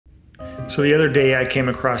So the other day I came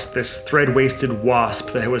across this thread-waisted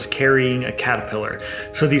wasp that was carrying a caterpillar.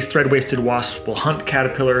 So these thread-waisted wasps will hunt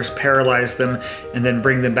caterpillars, paralyze them, and then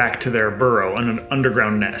bring them back to their burrow on an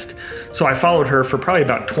underground nest. So I followed her for probably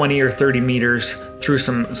about 20 or 30 meters through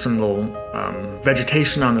some little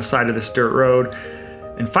vegetation on the side of this dirt road.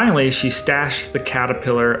 And finally she stashed the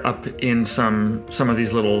caterpillar up in some of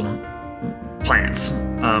these little plants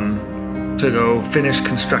to go finish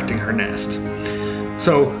constructing her nest.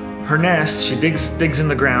 So her nest, she digs in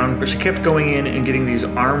the ground, but she kept going in and getting these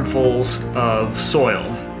armfuls of soil.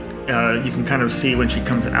 You can kind of see when she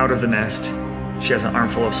comes out of the nest, she has an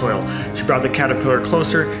armful of soil. She brought the caterpillar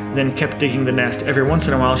closer, then kept digging the nest. Every once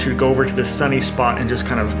in a while, she would go over to this sunny spot and just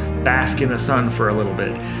kind of bask in the sun for a little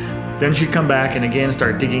bit. Then she'd come back and again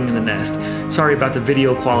start digging in the nest. Sorry about the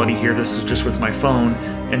video quality here, this is just with my phone,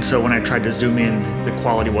 and so when I tried to zoom in, the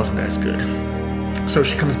quality wasn't as good. So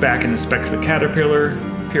she comes back and inspects the caterpillar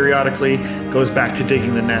periodically, goes back to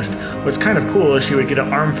digging the nest. What's kind of cool is she would get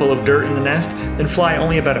an armful of dirt in the nest, then fly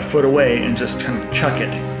only about a foot away and just kind of chuck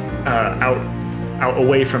it out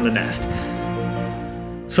away from the nest.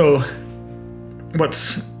 So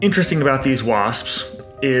what's interesting about these wasps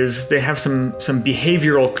is they have some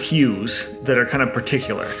behavioral cues that are kind of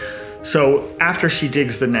particular. So after she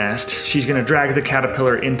digs the nest, she's going to drag the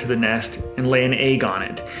caterpillar into the nest and lay an egg on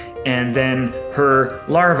it. And then her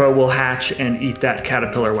larva will hatch and eat that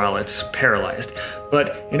caterpillar while it's paralyzed.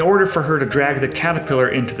 But in order for her to drag the caterpillar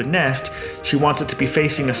into the nest, she wants it to be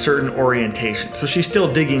facing a certain orientation. So she's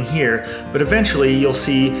still digging here, but eventually you'll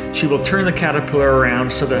see she will turn the caterpillar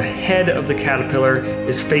around so the head of the caterpillar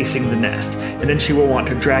is facing the nest. And then she will want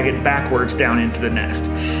to drag it backwards down into the nest.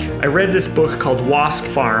 I read this book called Wasp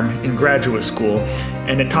Farm in graduate school,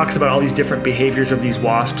 and it talks about all these different behaviors of these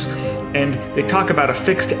wasps. And they talk about a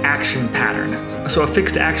fixed action pattern. So a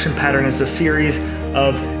fixed action pattern is a series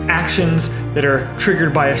of actions that are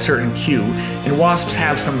triggered by a certain cue. And wasps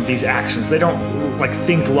have some of these actions. They don't like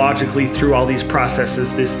think logically through all these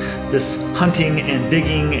processes. This hunting and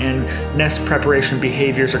digging and nest preparation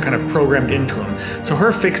behaviors are kind of programmed into them. So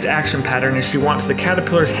her fixed action pattern is she wants the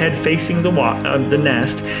caterpillar's head facing the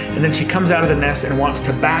nest, and then she comes out of the nest and wants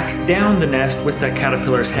to back down the nest with that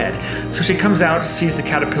caterpillar's head. So she comes out, sees the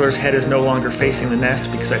caterpillar's head is no longer facing the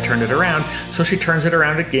nest because I turned it around, so she turns it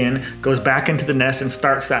around again, goes back into the nest and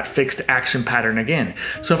starts that fixed action pattern again.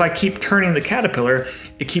 So if I keep turning the caterpillar,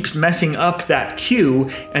 it keeps messing up that cue,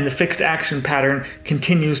 and the fixed action pattern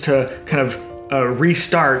continues to kind of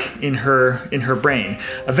restart in her brain.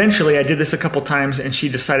 Eventually, I did this a couple times and she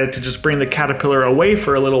decided to just bring the caterpillar away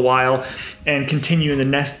for a little while and continue the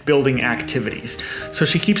nest building activities. So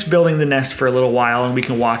she keeps building the nest for a little while, and we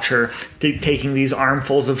can watch her taking these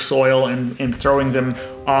armfuls of soil and throwing them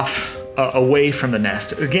off away from the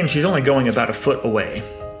nest. Again, she's only going about a foot away.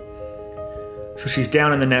 So she's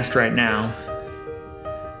down in the nest right now,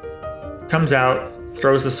 comes out,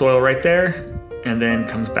 throws the soil right there, and then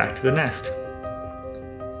comes back to the nest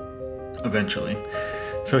eventually.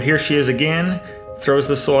 So here she is again, throws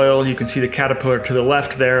the soil. You can see the caterpillar to the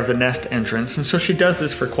left there of the nest entrance. And so she does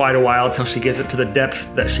this for quite a while until she gets it to the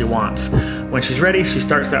depth that she wants. When she's ready, she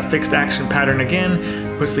starts that fixed action pattern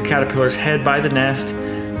again, puts the caterpillar's head by the nest.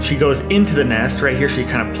 She goes into the nest. Right here she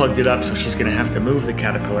kind of plugged it up, so she's gonna have to move the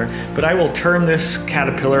caterpillar. But I will turn this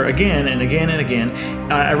caterpillar again and again and again.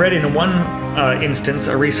 I read in one instance,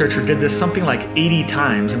 a researcher did this something like 80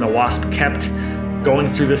 times, and the wasp kept going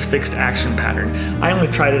through this fixed action pattern. I only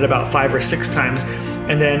tried it about 5 or 6 times,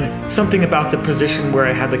 and then something about the position where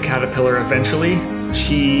I had the caterpillar eventually,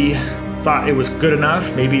 she thought it was good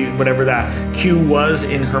enough, maybe whatever that cue was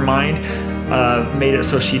in her mind, made it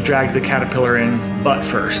so she dragged the caterpillar in butt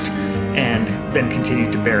first and then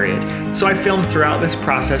continued to bury it. So I filmed throughout this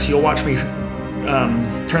process. You'll watch me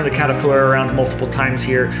turn the caterpillar around multiple times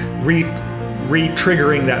here,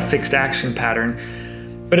 re-triggering that fixed action pattern.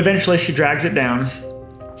 But eventually she drags it down.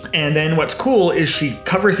 And then what's cool is she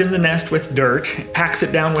covers in the nest with dirt, packs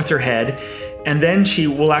it down with her head, and then she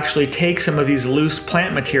will actually take some of these loose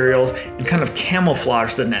plant materials and kind of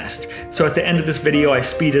camouflage the nest. So at the end of this video, I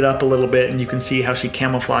speed it up a little bit and you can see how she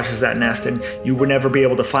camouflages that nest, and you would never be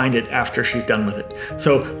able to find it after she's done with it.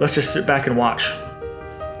 So let's just sit back and watch.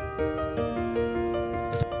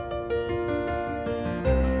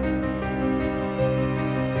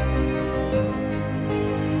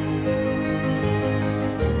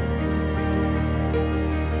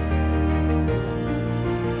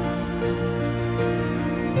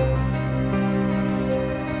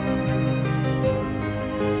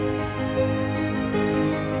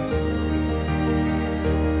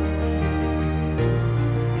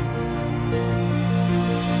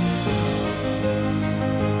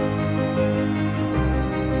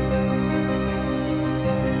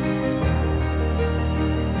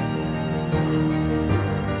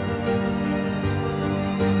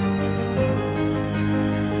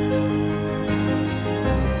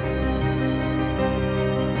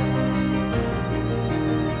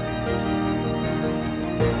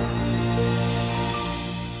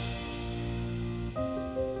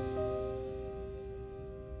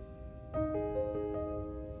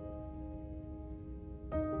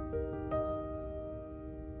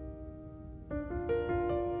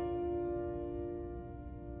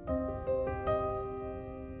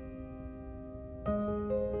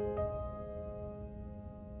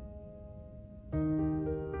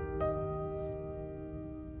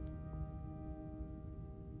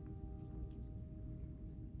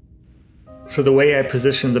 So the way I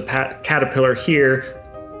positioned the caterpillar here,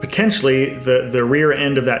 potentially the rear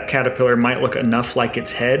end of that caterpillar might look enough like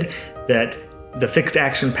its head that the fixed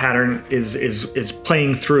action pattern is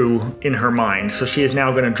playing through in her mind. So she is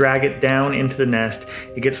now going to drag it down into the nest.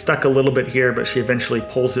 It gets stuck a little bit here, but she eventually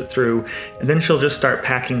pulls it through, and then she'll just start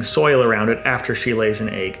packing soil around it after she lays an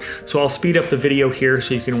egg. So I'll speed up the video here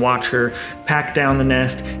so you can watch her pack down the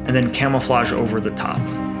nest and then camouflage over the top.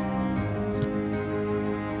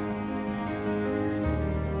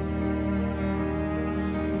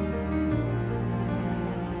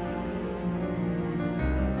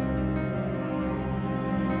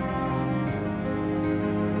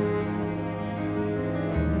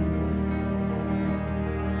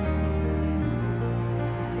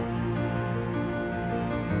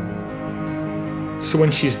 So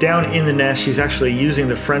when she's down in the nest, she's actually using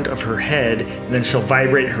the front of her head, and then she'll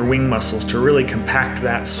vibrate her wing muscles to really compact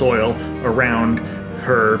that soil around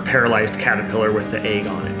her paralyzed caterpillar with the egg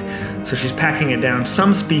on it. So she's packing it down.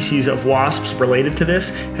 Some species of wasps related to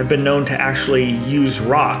this have been known to actually use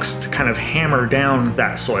rocks to kind of hammer down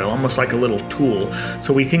that soil, almost like a little tool.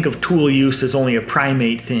 So we think of tool use as only a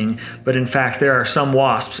primate thing, but in fact there are some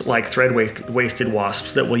wasps, like thread-waisted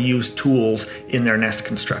wasps, that will use tools in their nest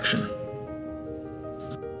construction.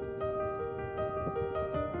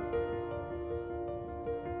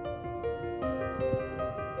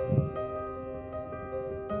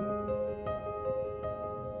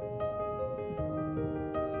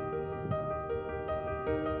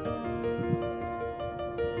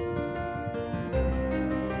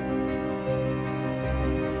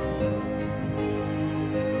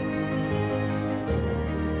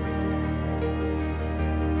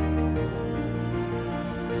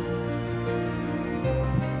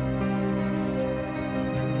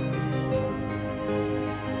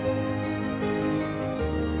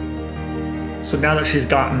 So now that she's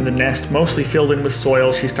gotten the nest mostly filled in with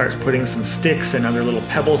soil, she starts putting some sticks and other little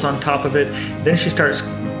pebbles on top of it. Then she starts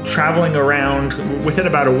traveling around within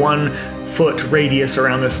about a 1-foot radius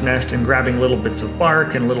around this nest and grabbing little bits of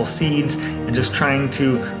bark and little seeds and just trying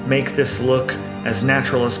to make this look as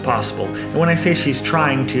natural as possible. And when I say she's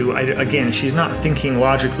trying to, again, she's not thinking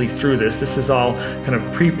logically through this. This is all kind of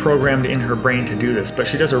pre-programmed in her brain to do this, but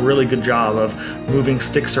she does a really good job of moving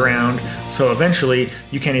sticks around, so eventually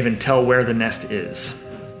you can't even tell where the nest is.